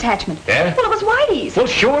smoke attachment. Yeah? Well, it was Whitey's. Well,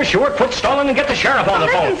 sure. Quit stalling and get the sheriff on the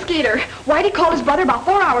phone. Listen, Skeeter. Whitey called his brother about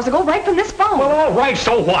 4 hours ago right from this phone. Well, all right,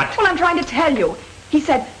 so what? Well, I'm trying to tell you. He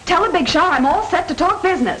said, tell the big shot I'm all set to talk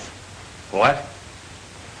business. What?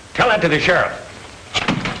 Tell that to the sheriff.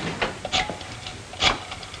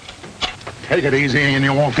 Take it easy and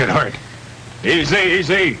you won't get hurt.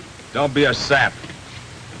 Easy. Don't be a sap.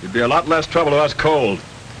 You'd be a lot less trouble to us cold.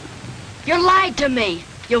 You lied to me.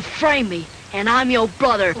 You framed me. And I'm your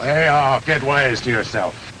brother. Hey, get wise to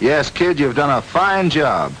yourself. Yes, kid, you've done a fine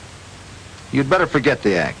job. You'd better forget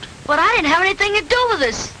the act. But I didn't have anything to do with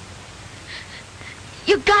this.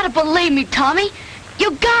 You gotta believe me, Tommy. You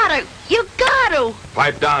gotta! You gotta!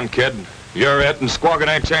 Pipe down, kid. You're it, and Squawkin'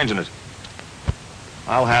 ain't changing it.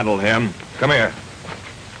 I'll handle him. Come here.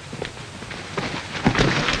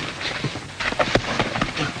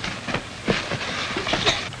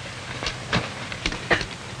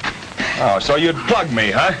 Oh, so you'd plug me,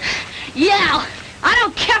 huh? Yeah! I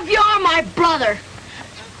don't care if you are my brother.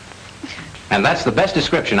 And that's the best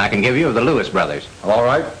description I can give you of the Lewis brothers. All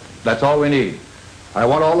right. That's all we need. I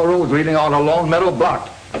want all the roads leading on to Lone Meadow blocked.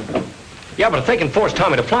 Yeah, but if they can force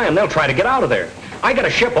Tommy to fly him, they'll try to get out of there. I got a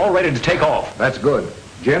ship all ready to take off. That's good.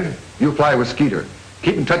 Jim, you fly with Skeeter.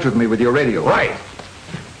 Keep in touch with me with your radio. Right.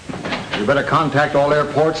 You better contact all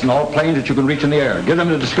airports and all planes that you can reach in the air. Give them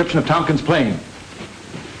a description of Tompkins' plane.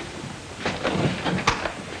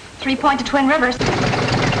 3 Point to Twin Rivers.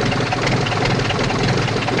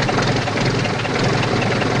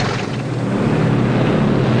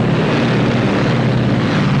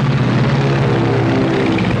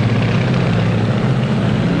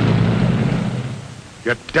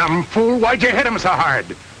 You dumb fool, why'd you hit him so hard?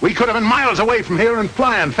 We could have been miles away from here and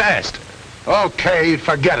flying fast. Okay,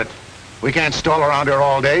 forget it. We can't stall around here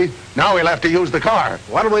all day. Now we'll have to use the car.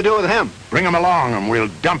 What'll we do with him? Bring him along and we'll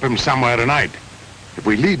dump him somewhere tonight. If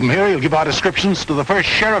we lead him here, he'll give our descriptions to the first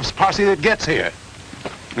sheriff's posse that gets here.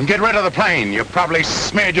 And get rid of the plane. You've probably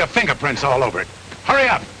smeared your fingerprints all over it. Hurry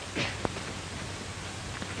up!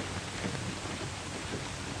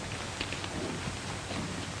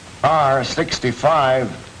 Car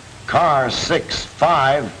 65, Car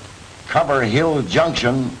 65, Cover Hill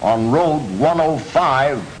Junction on Road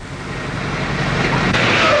 105.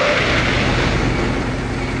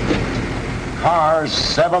 Car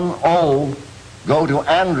 70, go to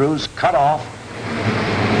Andrews Cutoff.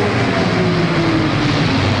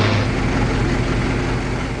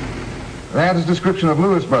 That is description of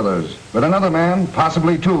Lewis brothers, but another man,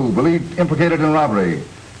 possibly two, believed implicated in robbery.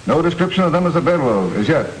 No description of them as available as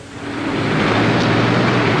yet.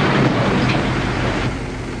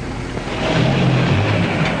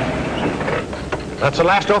 That's the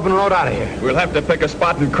last open road out of here. We'll have to pick a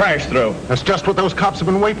spot and crash through. That's just what those cops have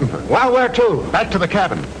been waiting for. Well, where to? Back to the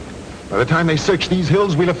cabin. By the time they search these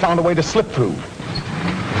hills, we'll have found a way to slip through.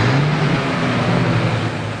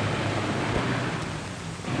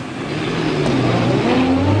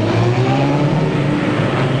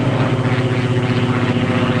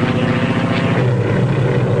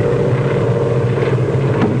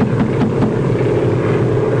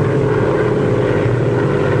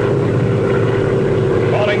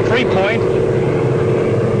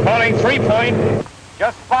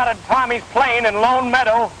 Just spotted Tommy's plane in Lone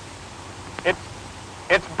Meadow.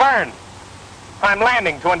 It's burned. I'm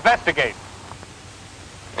landing to investigate.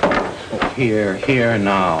 Here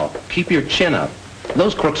now. Keep your chin up.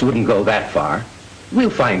 Those crooks wouldn't go that far. We'll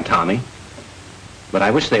find Tommy. But I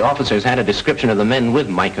wish the officers had a description of the men with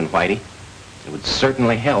Mike and Whitey. It would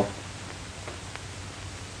certainly help.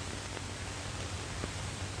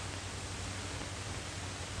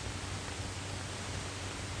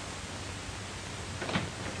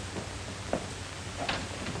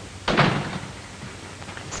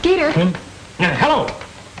 Skeeter. Hello.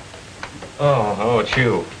 Oh, it's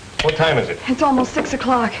you. What time is it? It's almost 6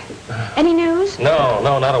 o'clock. Any news? No,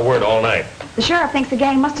 not a word all night. The sheriff thinks the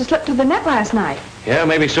gang must have slipped through the net last night. Yeah,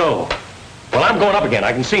 maybe so. Well, I'm going up again.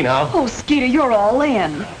 I can see now. Oh, Skeeter, you're all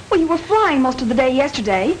in. Well, you were flying most of the day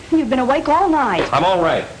yesterday, and you've been awake all night. I'm all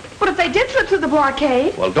right. But if they did slip through the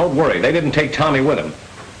blockade... Well, don't worry. They didn't take Tommy with them.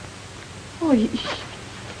 Oh,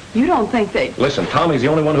 you don't think they... Listen, Tommy's the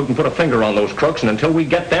only one who can put a finger on those crooks, and until we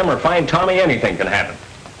get them or find Tommy, anything can happen.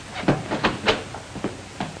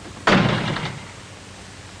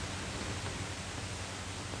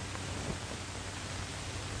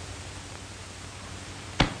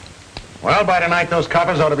 Well, by tonight, those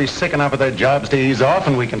coppers ought to be sick enough of their jobs to ease off,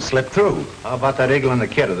 and we can slip through. How about that eagle and the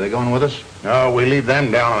kid? Are they going with us? No, we leave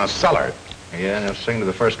them down in the cellar. Yeah, and they'll sing to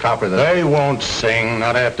the first copper that... They won't sing,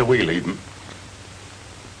 not after we leave them.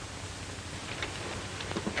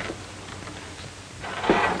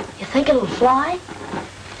 You think it'll fly?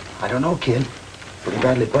 I don't know, kid. Pretty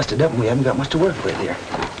badly busted up, and we haven't got much to work with here.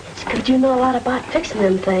 It's good you know a lot about fixing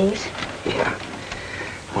them things. Yeah.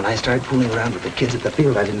 When I started fooling around with the kids at the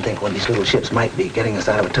field, I didn't think one of these little ships might be getting us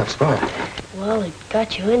out of a tough spot. Well, it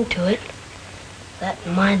got you into it. That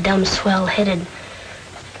and my dumb swell-headed...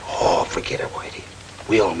 Oh, forget it, Whitey.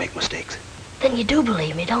 We all make mistakes. Then you do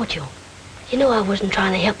believe me, don't you? You know I wasn't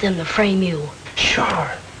trying to help them to frame you. Sure.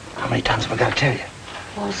 How many times have I got to tell you?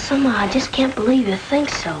 Well, somehow I just can't believe you think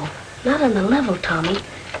so. Not on the level, Tommy.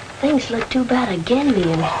 Things look too bad again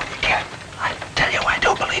being... Oh, forget it. I tell you, I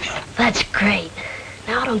don't believe you. That's great.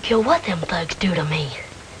 Now I don't care what them thugs do to me.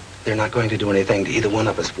 They're not going to do anything to either one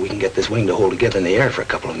of us if we can get this wing to hold together in the air for a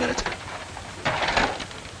couple of minutes.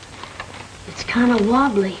 It's kind of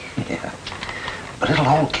wobbly. Yeah. But it'll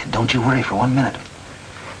hold, kid. Don't you worry for 1 minute.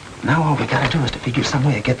 Now all we gotta do is to figure some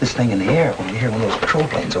way to get this thing in the air when we hear one of those patrol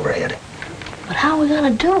planes overhead. But how are we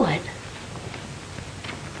gonna do it?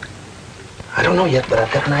 I don't know yet, but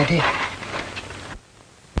I've got an idea.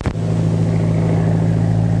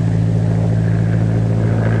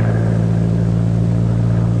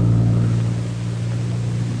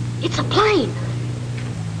 It's a plane.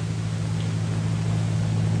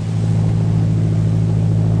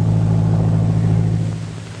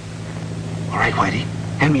 All right, Whitey.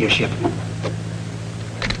 Hand me your ship.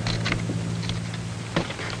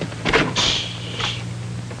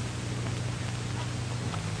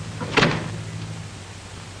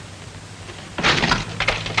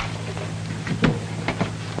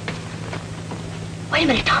 Wait a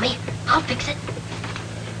minute, Tommy. I'll fix it.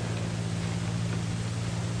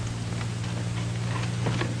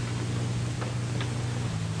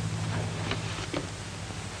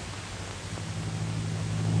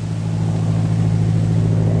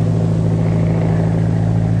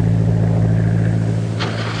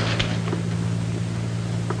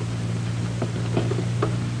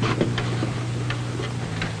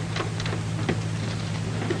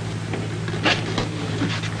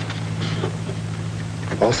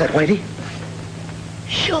 All set, Whitey?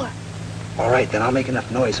 Sure. All right, then I'll make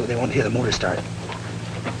enough noise so they won't hear the motor start.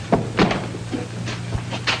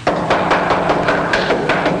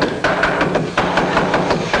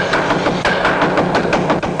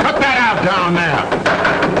 Cut that out down there.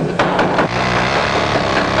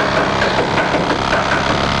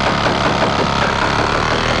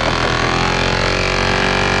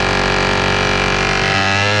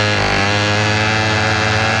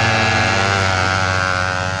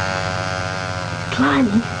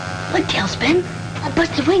 Climbing. Look, Tailspin. That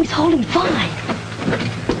busted wing's holding fine.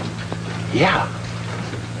 Yeah.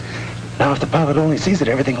 Now, if the pilot only sees it,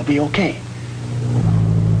 everything will be okay.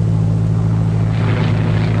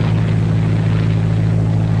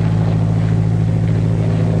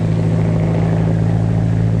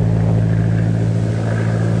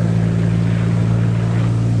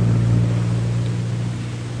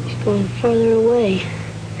 It's going further away.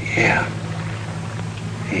 Yeah.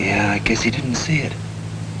 Yeah, I guess he didn't see it.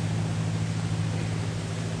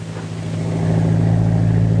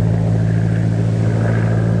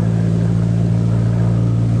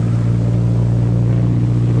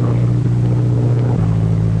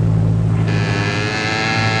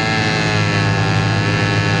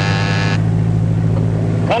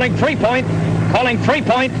 Calling 3 point. Calling 3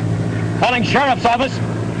 point. Calling sheriff's office.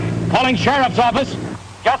 Calling sheriff's office.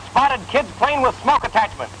 Just spotted kid's plane with smoke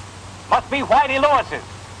attachment. Must be Whitey Lewis's.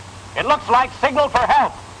 It looks like signal for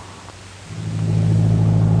help.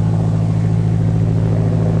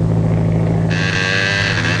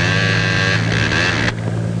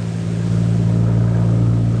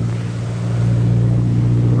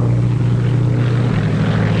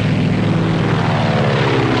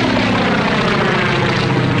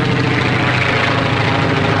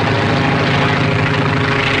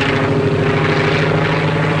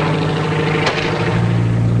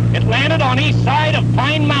 It landed on east side of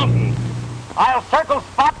Pine Mountain. I'll circle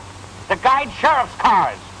spot to guide sheriff's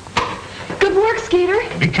cars. Good work, Skeeter.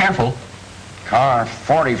 Be careful. Car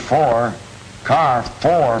 44, car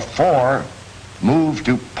 44, move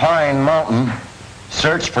to Pine Mountain.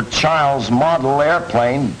 Search for child's model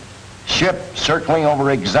airplane. Ship circling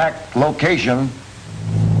over exact location.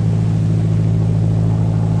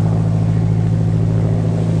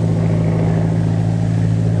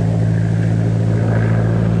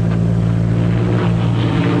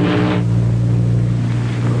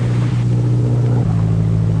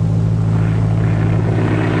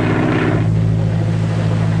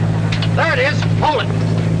 There it is. Hold it.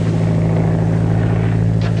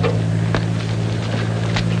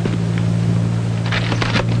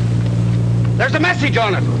 There's a message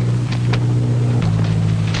on it.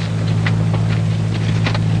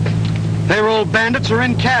 Payroll bandits are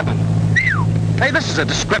in cabin. Hey, this is a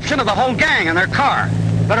description of the whole gang and their car.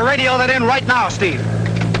 Better radio that in right now, Steve.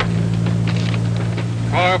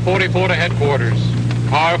 Car 44 to headquarters.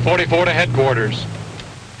 Car 44 to headquarters.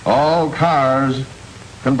 All cars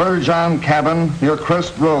converge on cabin near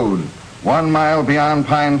Crest Road, 1 mile beyond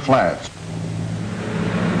Pine Flats.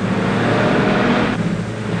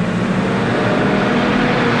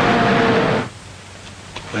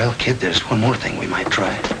 Well, kid, there's one more thing we might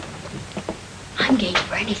try. I'm game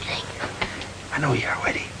for anything. I know you are,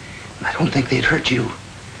 Whitey. And I don't think they'd hurt you.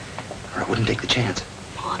 Or I wouldn't take the chance.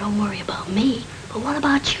 Oh, don't worry about me. But what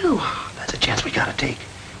about you? That's a chance we gotta take.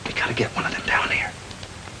 We gotta get one of them down here.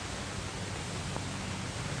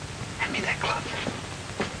 Hand me that club.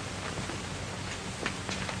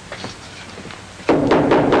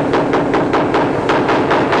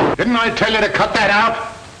 Didn't I tell you to cut that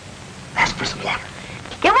out? Ask for some water.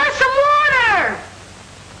 Give us some water!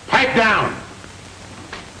 Pipe down.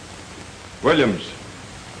 Williams,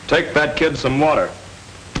 take that kid some water.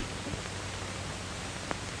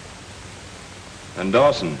 And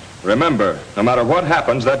Dawson, remember, no matter what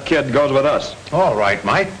happens, that kid goes with us. All right,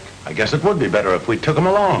 Mike. I guess it would be better if we took him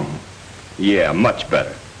along. Yeah, much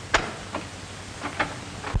better.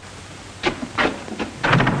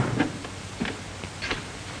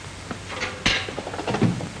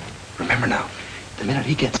 Remember now, the minute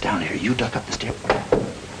he gets down here, you duck up the stairs.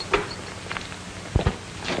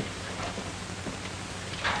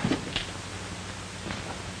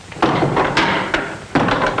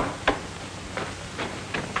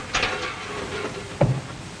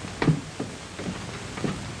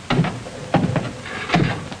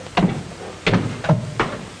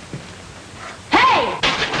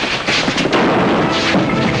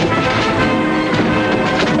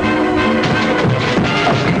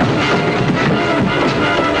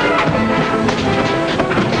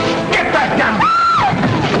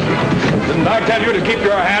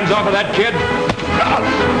 Off of that kid.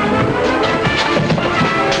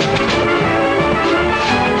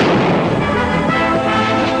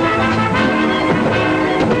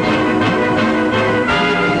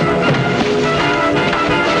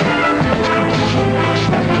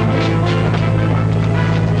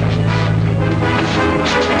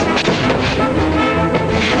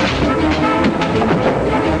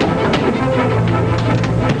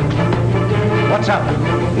 What's up?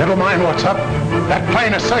 Never mind what's up. That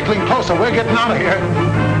plane is circling closer. We're getting out of here.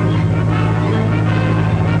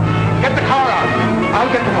 Get the car out.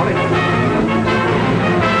 I'll get the money.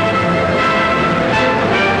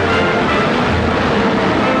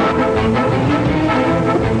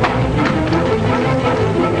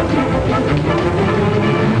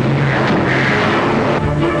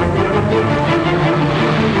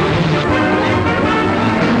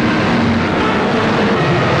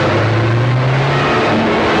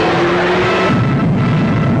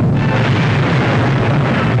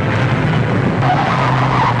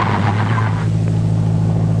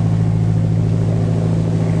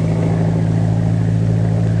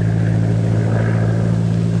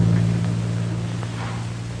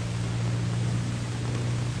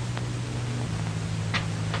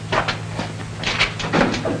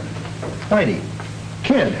 Whitey,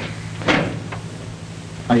 kid,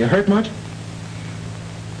 are you hurt much?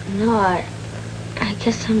 No, I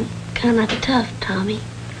guess I'm kind of tough, Tommy.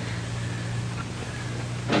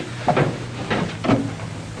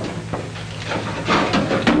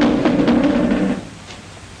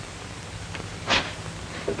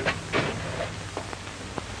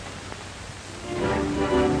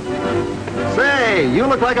 Say, you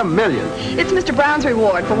look like a million. It's Mr. Brown's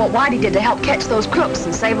reward for what Whitey did to help catch those crooks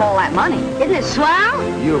and save all that money. Isn't it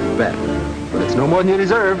swell? You bet. But it's no more than you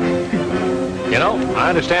deserve. You know, I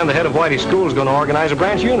understand the head of Whitey's school is going to organize a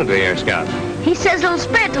branch unit here, Scott. He says it'll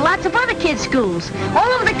spread to lots of other kids' schools all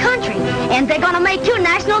over the country, and they're going to make you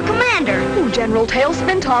national commander. Ooh, General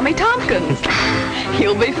Tailspin Tommy Tompkins.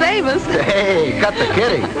 He'll be famous. Hey, cut the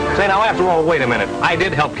kidding. Say, now, after all, wait a minute. I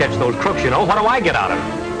did help catch those crooks, you know. What do I get out of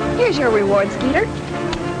it? Here's your reward, Skeeter.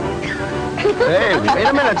 Hey, wait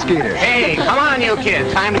a minute, Skeeter. Hey, come on, you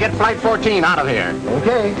kids. Time to get Flight 14 out of here.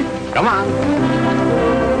 Okay. Come on.